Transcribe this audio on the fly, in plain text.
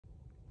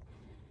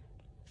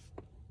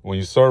when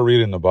you start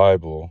reading the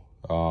Bible,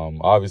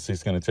 obviously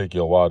it's going to take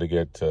you a while to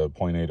get to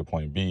point A to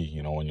point B,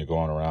 you know, when you're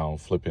going around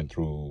flipping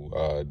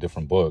through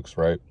different books,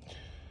 right?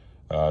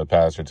 The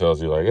pastor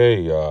tells you like,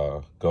 hey,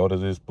 go to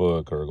this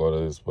book or go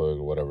to this book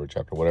or whatever,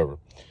 chapter, whatever.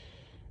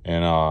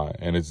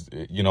 And it's,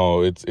 you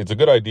know, it's a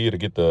good idea to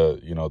get the,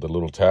 you know, the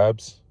little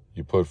tabs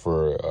you put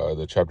for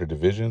the chapter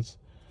divisions.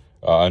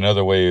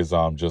 Another way is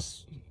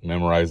just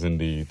memorizing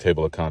the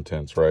table of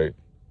contents, right?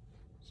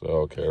 So,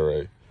 okay,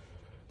 right.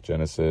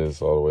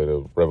 Genesis all the way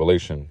to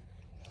Revelation.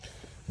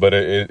 But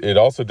it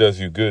also does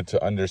you good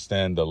to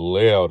understand the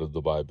layout of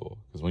the Bible.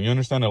 Because when you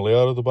understand the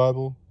layout of the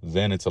Bible,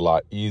 then it's a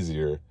lot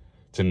easier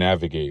to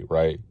navigate,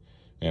 right?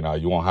 And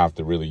you won't have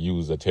to really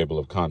use a table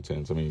of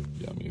contents. I mean,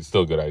 it's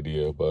still a good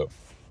idea, but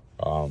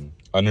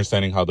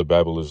understanding how the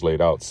Bible is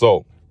laid out.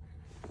 So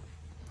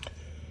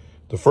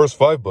the first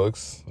 5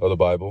 books of the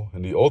Bible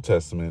in the Old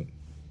Testament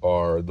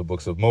are the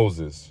books of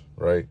Moses,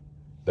 right?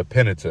 The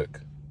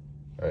Pentateuch,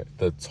 right?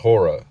 The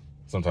Torah.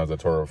 Sometimes the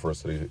Torah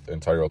refers to the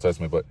entire Old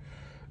Testament, but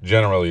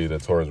generally the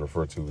Torah is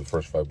referred to the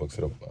first 5 books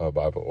of the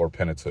Bible, or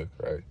Pentateuch,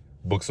 right?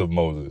 Books of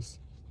Moses.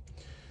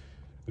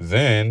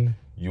 Then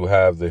you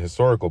have the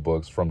historical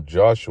books from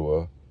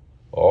Joshua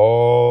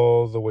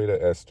all the way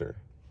to Esther,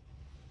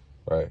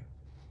 right?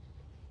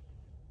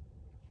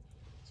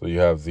 So you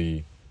have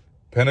the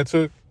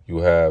Pentateuch, you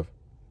have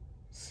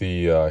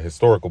the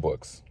historical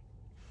books.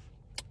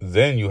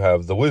 Then you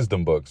have the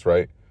wisdom books,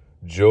 right?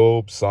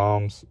 Job,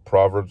 Psalms,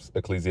 Proverbs,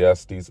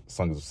 Ecclesiastes,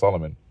 Songs of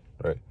Solomon,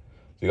 right?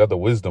 So you got the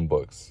wisdom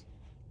books,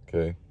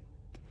 okay?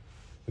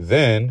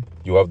 Then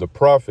you have the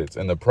prophets,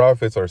 and the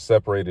prophets are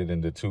separated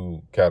into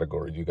 2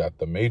 categories. You got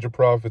the major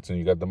prophets and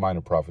you got the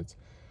minor prophets.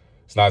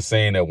 It's not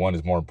saying that one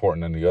is more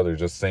important than the other,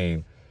 just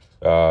saying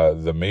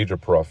the major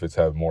prophets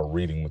have more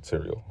reading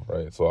material,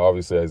 right? So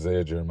obviously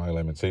Isaiah, Jeremiah,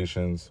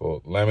 Lamentations.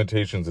 Well,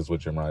 Lamentations is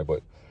with Jeremiah,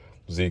 but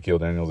Ezekiel,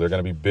 Daniel, they're going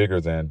to be bigger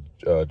than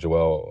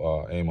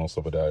Joel, Amos,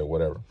 Obadiah,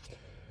 whatever.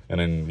 And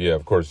then, yeah,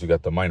 of course, you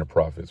got the minor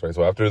prophets, right?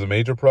 So after the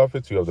major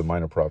prophets, you have the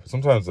minor prophets.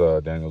 Sometimes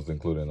Daniel's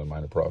included in the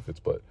minor prophets,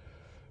 but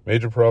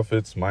major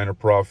prophets, minor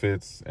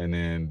prophets, and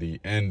then the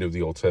end of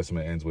the Old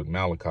Testament ends with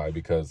Malachi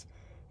because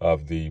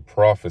of the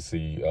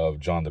prophecy of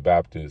John the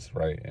Baptist,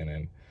 right? And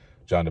then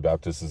John the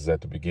Baptist is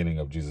at the beginning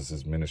of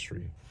Jesus's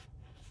ministry.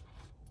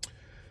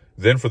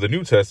 Then for the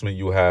New Testament,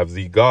 you have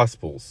the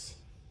Gospels.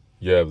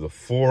 You have the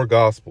 4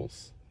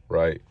 Gospels,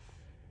 right?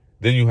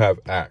 Then you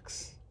have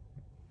Acts.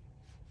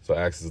 So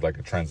Acts is like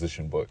a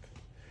transition book.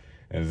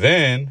 And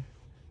then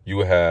you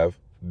have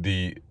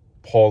the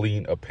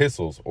Pauline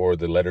epistles, or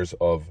the letters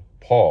of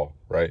Paul,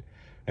 right?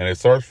 And it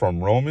starts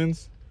from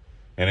Romans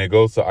and it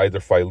goes to either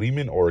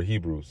Philemon or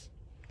Hebrews.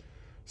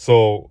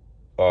 So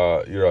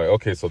you're like,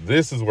 okay, so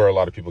this is where a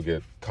lot of people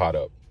get caught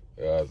up,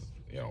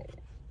 you know,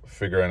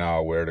 figuring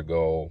out where to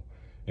go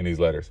in these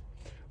letters.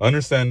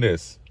 Understand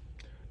this.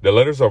 The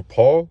letters of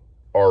Paul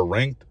are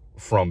ranked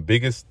from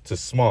biggest to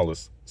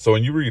smallest. So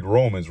when you read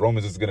Romans,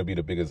 Romans is going to be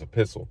the biggest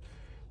epistle.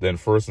 Then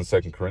 1st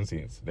and 2nd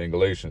Corinthians, then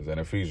Galatians and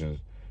Ephesians,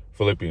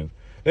 Philippians.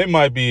 They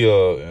might be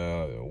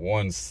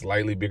one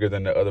slightly bigger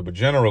than the other, but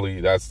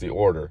generally that's the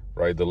order,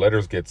 right? The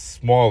letters get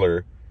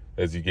smaller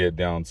as you get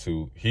down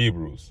to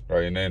Hebrews,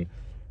 right? And then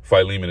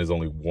Philemon is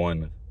only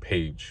 1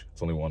 page.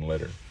 It's only 1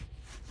 letter.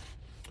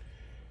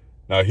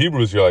 Now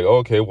Hebrews, you're like,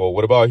 okay, well,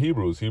 what about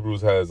Hebrews?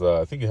 Hebrews has,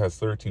 I think it has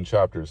 13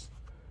 chapters.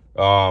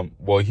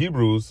 Well,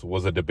 Hebrews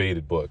was a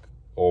debated book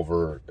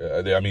over,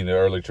 the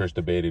early church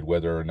debated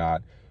whether or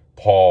not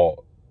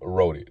Paul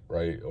wrote it,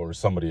 right? Or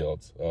somebody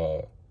else,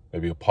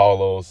 maybe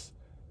Apollos,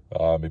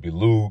 maybe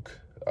Luke,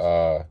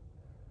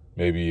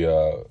 maybe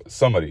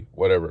somebody,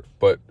 whatever.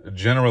 But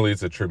generally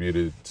it's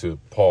attributed to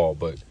Paul,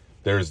 but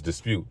there's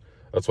dispute.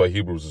 That's why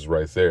Hebrews is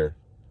right there,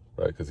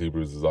 right? Because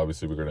Hebrews is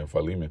obviously bigger than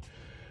Philemon.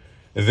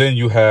 And then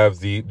you have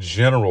the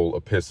general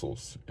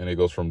epistles, and it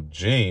goes from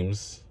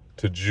James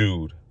to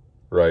Jude,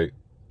 right?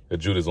 And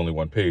Jude is only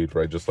 1 page,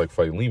 right? Just like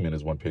Philemon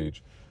is 1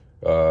 page.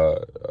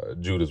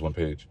 Jude is 1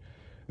 page.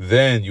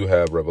 Then you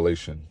have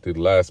Revelation, the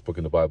last book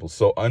in the Bible.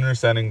 So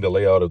understanding the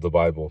layout of the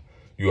Bible,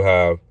 you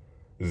have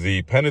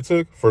the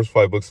Pentateuch, first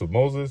 5 books of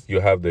Moses. You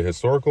have the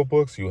historical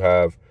books. You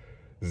have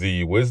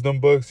the wisdom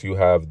books. You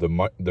have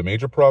the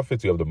major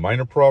prophets. You have the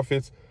minor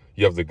prophets.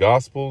 You have the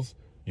Gospels.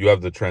 You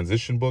have the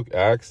transition book,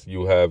 Acts.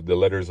 You have the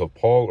letters of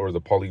Paul, or the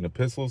Pauline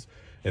epistles.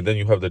 And then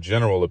you have the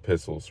general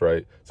epistles,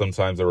 right?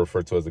 Sometimes they're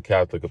referred to as the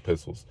Catholic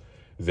epistles.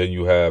 Then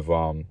you have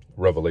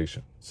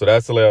Revelation. So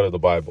that's the layout of the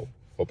Bible.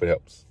 Hope it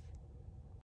helps.